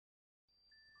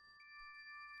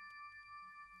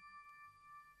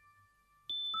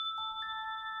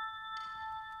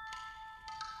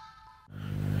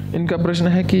इनका प्रश्न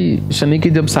है कि शनि की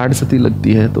जब साढ़े सती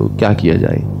लगती है तो क्या किया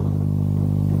जाए।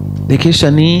 देखिए,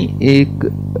 शनि एक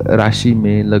राशि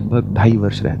में लगभग 2.5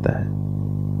 वर्ष रहता है।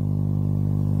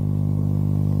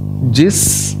 जिस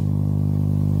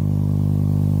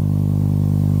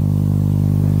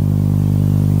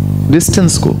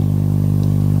डिस्टेंस को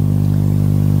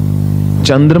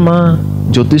चंद्रमा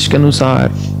ज्योतिष के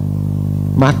अनुसार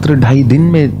मात्र 2.5 दिन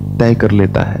में तय कर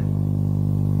लेता है,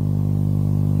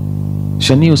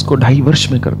 शनि उसको 2.5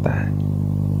 वर्ष में करता है।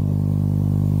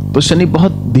 तो शनि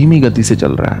बहुत धीमी गति से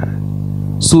चल रहा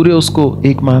है। सूर्य उसको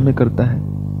 1 माह में करता है,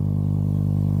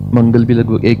 मंगल भी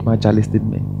लगभग 1 माह 40 दिन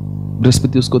में,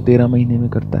 बृहस्पति उसको 13 महीने में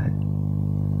करता है।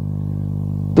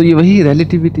 तो ये वही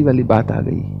रिलेटिविटी वाली बात आ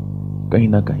गई कहीं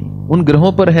ना कहीं। उन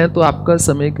ग्रहों पर है तो आपका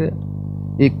समय का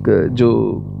एक जो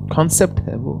कॉन्सेप्ट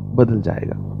है वो बदल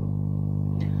जाएगा।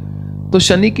 तो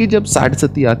शनि की जब साढ़े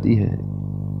सती आती है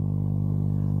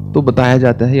तो बताया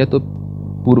जाता है या तो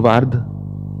पूर्वार्ध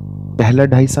पहला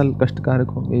 2.5 साल कष्टकारक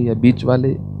होंगे, या बीच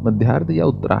वाले मध्यार्ध, या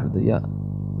उत्तरार्ध, या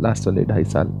लास्ट वाले 2.5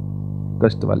 साल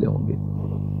कष्ट वाले होंगे।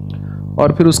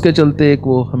 और फिर उसके चलते एक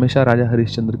वो हमेशा राजा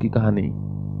हरिश्चंद्र की कहानी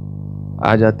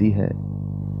आ जाती है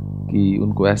कि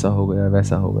उनको ऐसा हो गया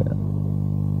वैसा हो गया।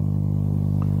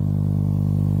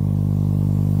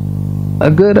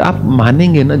 अगर आप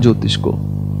मानेंगे ना ज्योतिष को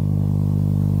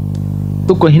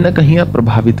तो कहीं ना कहीं आप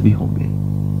प्रभावित भी होंगे।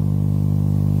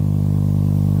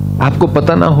 आपको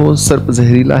पता ना हो सर्प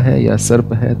जहरीला है या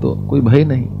सर्प है तो कोई भय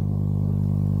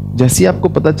नहीं। जैसे ही आपको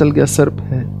पता चल गया सर्प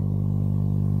है,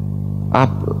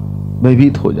 आप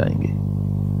भयभीत हो जाएंगे।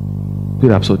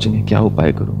 फिर आप सोचेंगे क्या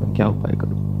उपाय करूं मैं, क्या उपाय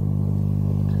करूं।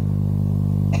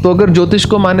 तो अगर ज्योतिष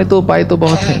को माने तो उपाय तो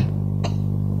बहुत हैं,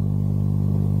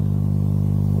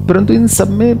 परंतु इन सब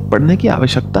में पढ़ने की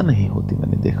आवश्यकता नहीं होती।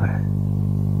 मैंने देखा है,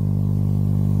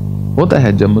 होता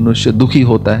है जब मनुष्य दुखी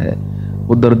होता है,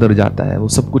 वो दर दर जाता है, वो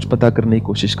सब कुछ पता करने की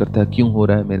कोशिश करता है, क्यों हो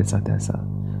रहा है मेरे साथ ऐसा,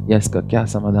 या इसका क्या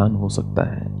समाधान हो सकता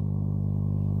है।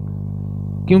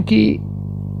 क्योंकि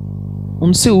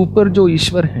उनसे ऊपर जो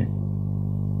ईश्वर हैं,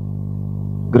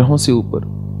 ग्रहों से ऊपर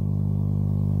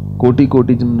कोटि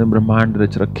कोटि जिन्होंने ब्रह्मांड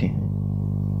रच रखे हैं,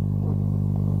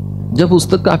 जब उस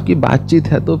तक आपकी बातचीत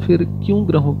है तो फिर क्यों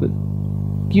ग्रहों के,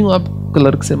 क्यों आप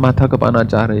क्लर्क से माथा कपाना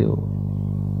चाह रहे हो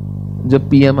जब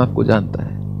पीएम आपको जानता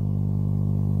है?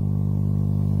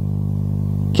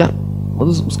 क्या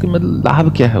मतलब उसके मतलब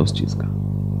लाभ क्या है उस चीज का?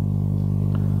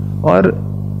 और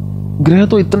ग्रह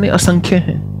तो इतने असंख्य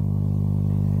हैं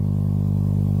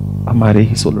हमारे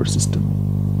ही सोलर सिस्टम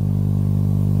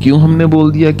में, क्यों हमने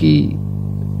बोल दिया कि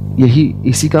यही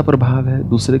इसी का प्रभाव है,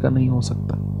 दूसरे का नहीं हो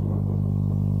सकता?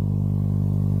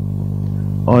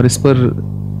 और इस पर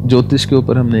ज्योतिष के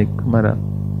ऊपर हमने एक हमारा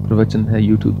प्रवचन है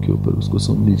YouTube के ऊपर, उसको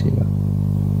सुन लीजिएगा।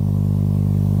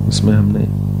 उसमें हमने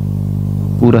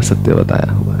पूरा सत्य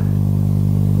बताया हुआ है।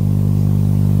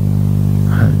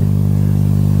 हाँ,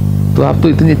 तो आप तो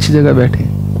इतनी अच्छी जगह बैठे,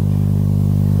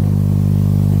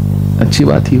 अच्छी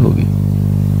बात ही होगी।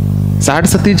 साढ़े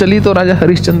सती चली तो राजा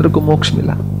हरिश्चंद्र को मोक्ष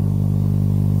मिला।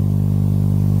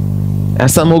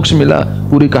 ऐसा मोक्ष मिला,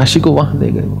 पूरी काशी को वहां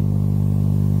ले गए। वो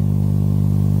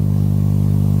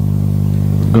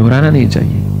घबराना नहीं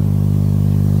चाहिए।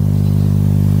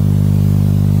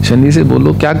 शनि से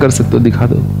बोलो क्या कर सकते हो, दिखा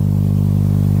दो।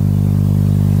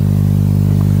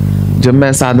 जब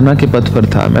मैं साधना के पथ पर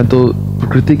था, मैं तो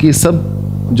प्रकृति की सब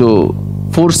जो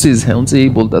फोर्सेस हैं उनसे यही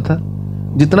बोलता था,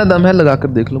 जितना दम है लगाकर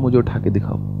देख लो, मुझे उठा के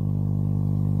दिखाओ।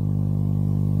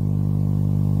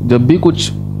 जब भी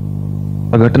कुछ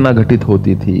अघटना घटित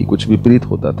होती थी, कुछ विपरीत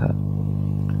होता था,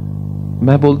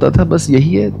 मैं बोलता था बस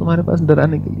यही है तुम्हारे पास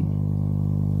डराने के लिए,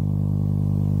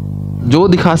 जो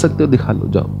दिखा सकते हो दिखा लो,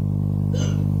 जाओ।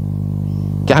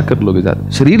 क्या कर लोगे? ज्यादा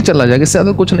शरीर चला जाएगा, इससे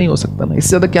ज्यादा कुछ नहीं हो सकता ना। इससे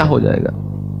ज्यादा क्या हो जाएगा?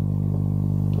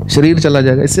 शरीर चला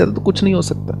जाएगा, इससे ज्यादा तो कुछ नहीं हो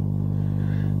सकता।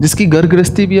 जिसकी घर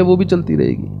गृहस्थी भी है वो भी चलती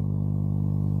रहेगी,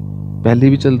 पहले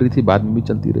भी चल रही थी, बाद में भी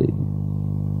चलती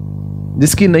रहेगी।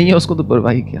 जिसकी नहीं है उसको तो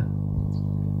परवाह ही क्या।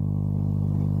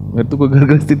 मेरे तो कोई घर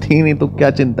गृहस्थी थी नहीं तो क्या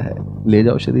चिंता है, ले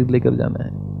जाओ, शरीर लेकर जाना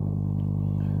है।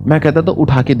 मैं कहता था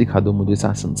उठा के दिखा दो मुझे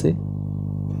शासन से,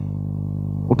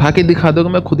 उठा के दिखा दोगे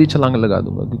मैं खुद ही छलांग लगा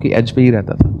दूंगा, क्योंकि एज पे ही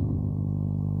रहता था।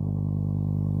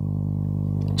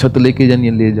 छत लेके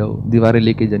जानिए ले जाओ, दीवारें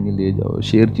लेके जानिए ले जाओ,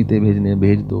 शेर चीते भेजने हैं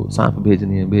भेज दो, सांप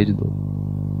भेजने हैं भेज दो,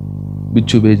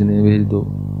 बिच्छू भेजने हैं भेज दो,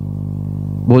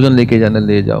 भोजन लेके जाना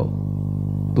ले जाओ,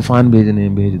 तूफान भेजने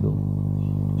हैं भेज दो,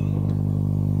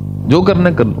 जो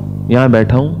करना कर लो। यहां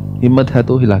बैठा हूं, हिम्मत है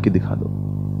तो हिला के दिखा दो।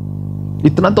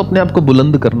 इतना तो अपने आप को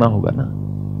बुलंद करना होगा ना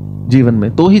जीवन में,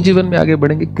 तो ही जीवन में आगे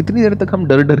बढ़ेंगे। कितनी देर तक हम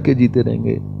डर डर के जीते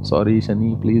रहेंगे? सॉरी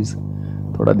शनि, प्लीज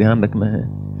थोड़ा ध्यान रखना है।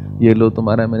 ये लो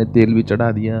तुम्हारा मैंने तेल भी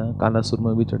चढ़ा दिया, काला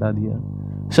सुरमा भी चढ़ा दिया।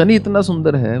 शनि इतना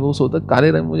सुंदर है, वो सोचता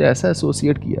काले रंग मुझे ऐसा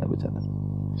एसोसिएट किया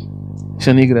बेचारा,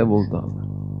 शनि ग्रह बोलता होगा।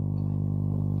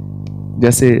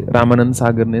 जैसे रामानंद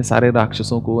सागर ने सारे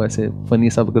राक्षसों को ऐसे फनी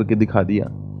सब करके दिखा दिया,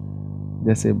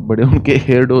 जैसे बड़े उनके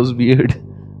hair does weird,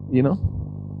 you know,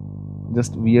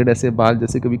 just weird, ऐसे बाल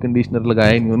जैसे कभी कंडीशनर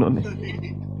लगाया ही नहीं उन्होंने,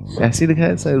 ऐसे दिखाया,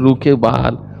 ऐसे रूखे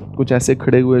बाल, कुछ ऐसे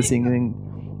खड़े हुए सिंगिंग,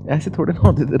 ऐसे थोड़े ना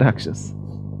होते थे राक्षस,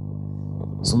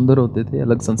 सुंदर होते थे,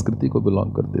 अलग संस्कृति को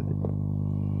बिलोंग करते थे।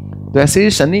 तो ऐसे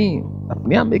शनि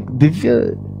अपने आप एक दिव्य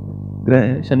ग्रह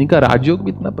है। शनि का राजयोग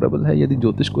भी इतना प्रबल है यदि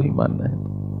ज्योतिष को ही मानना है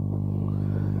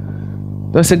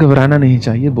तो ऐसे घबराना नहीं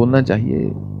चाहिए, बोलना चाहिए।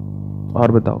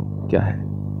 और बताओ क्या है।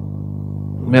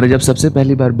 मेरा जब सबसे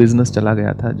पहली बार बिजनेस चला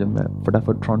गया था, जब मैं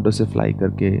फटाफट टोरंटो से फ्लाई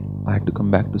करके I had to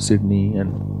come back to Sydney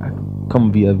and come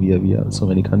via so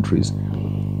many countries,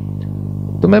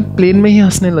 तो मैं प्लेन में ही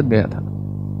हंसने लग गया था।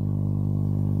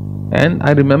 And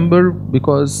I remember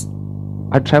because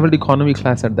I travelled economy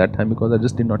class at that time because I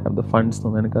just did not have the funds, तो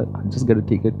मैंने कहा just get a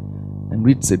ticket and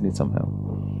reach Sydney somehow.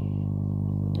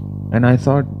 And I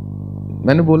thought,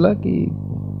 मैंने बोला कि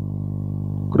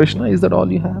Krishna, is that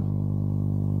all you have?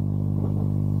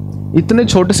 इतने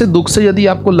छोटे से दुख से यदि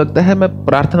आपको लगता है मैं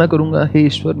प्रार्थना करूंगा, हे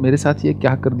ईश्वर मेरे साथ ये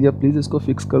क्या कर दिया, प्लीज इसको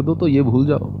फिक्स कर दो, तो ये भूल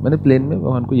जाओ। मैंने प्लेन में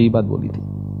भगवान को यही बात बोली थी।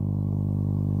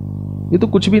 ये तो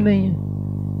कुछ भी नहीं है,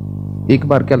 एक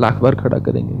बार क्या लाख बार खड़ा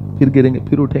करेंगे, फिर गिरेंगे,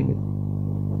 फिर उठेंगे।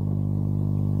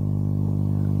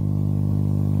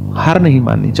 हार नहीं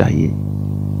माननी चाहिए।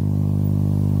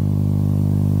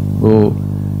 वो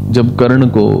जब कर्ण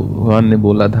को भगवान ने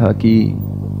बोला था कि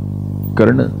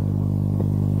कर्ण,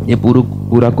 ये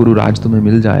पूरा कुरु राज तुम्हें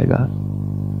मिल जाएगा,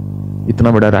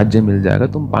 इतना बड़ा राज्य मिल जाएगा,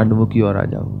 तुम पांडवों की ओर आ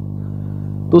जाओ,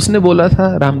 तो उसने बोला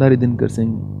था रामधारी दिनकर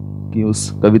सिंह की उस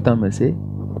कविता में से,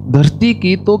 धरती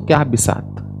की तो क्या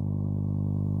बिसात,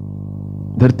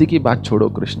 धरती की बात छोड़ो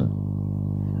कृष्ण,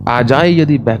 आ जाए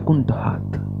यदि बैकुंठ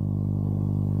हाथ,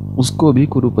 उसको भी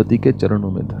कुरुपति के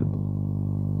चरणों में धर दो।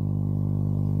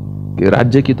 कि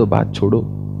राज्य की तो बात छोड़ो,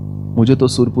 मुझे तो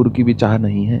सुरपुर की भी चाह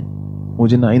नहीं है,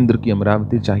 मुझे ना इंद्र की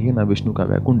अमरावती चाहिए, ना विष्णु का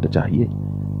वैकुंठ चाहिए।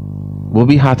 वो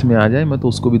भी हाथ में आ जाए मैं तो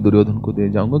उसको भी दुर्योधन को दे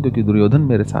जाऊंगा, क्योंकि दुर्योधन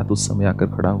मेरे साथ उस समय आकर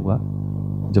खड़ा हुआ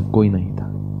जब कोई नहीं था।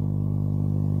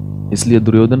 इसलिए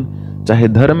दुर्योधन, चाहे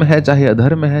धर्म है चाहे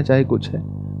अधर्म है चाहे कुछ है,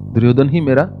 दुर्योधन ही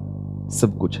मेरा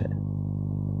सब कुछ है।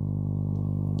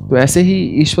 तो ऐसे ही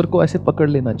ईश्वर को ऐसे पकड़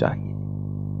लेना चाहिए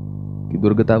कि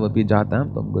दुर्गता वपि जाता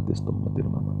तुम गतिस्तुम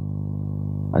मतिर्मम,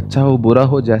 अच्छा हो बुरा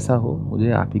हो जैसा हो,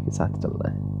 मुझे आप ही के साथ चलना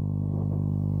है।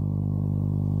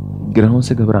 ग्रहों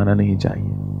से घबराना नहीं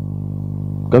चाहिए,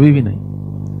 कभी भी नहीं।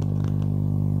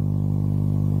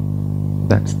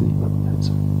 That's the